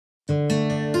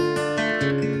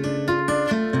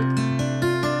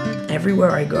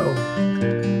everywhere I go,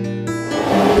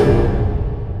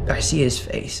 I see his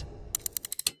face.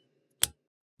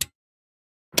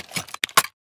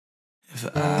 If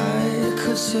I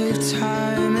could save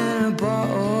time in a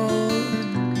bottle,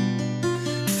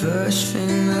 first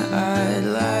thing that I'd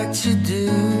like to do.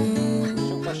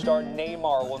 Superstar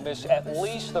Neymar will miss at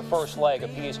least the first leg of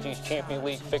PSG's Champions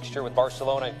League fixture with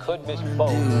Barcelona and could miss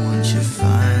both. Once you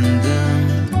find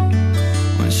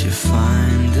them, once you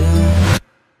find them.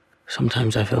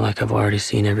 Sometimes I feel like I've already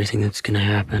seen everything that's gonna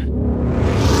happen.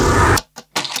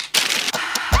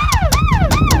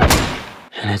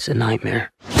 And it's a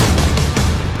nightmare.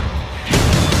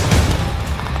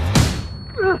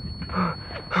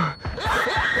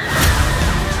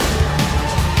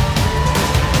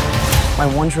 My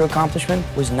one true accomplishment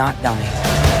was not dying.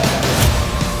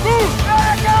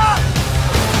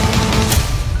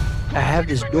 I have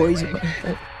this noise in my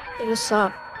head. It'll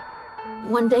stop.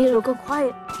 One day it'll go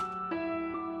quiet.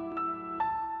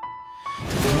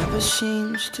 There never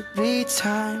seems to be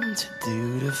time to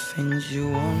do the things you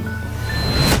want.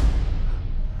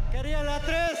 Quería la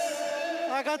 3.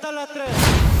 Acá está la 3.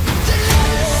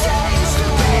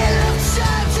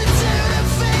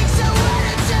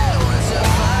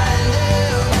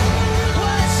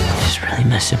 I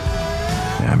miss him.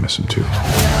 Yeah, I miss him too.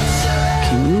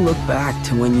 Can you look back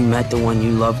to when you met the one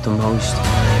you loved the most?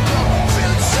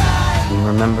 And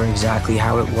remember exactly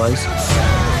how it was?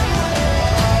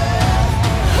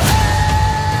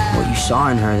 What you saw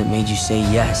in her that made you say,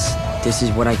 yes, this is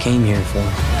what I came here for.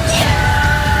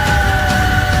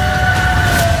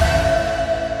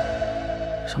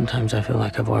 Sometimes I feel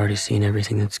like I've already seen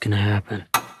everything that's gonna happen.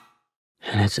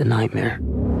 And it's a nightmare.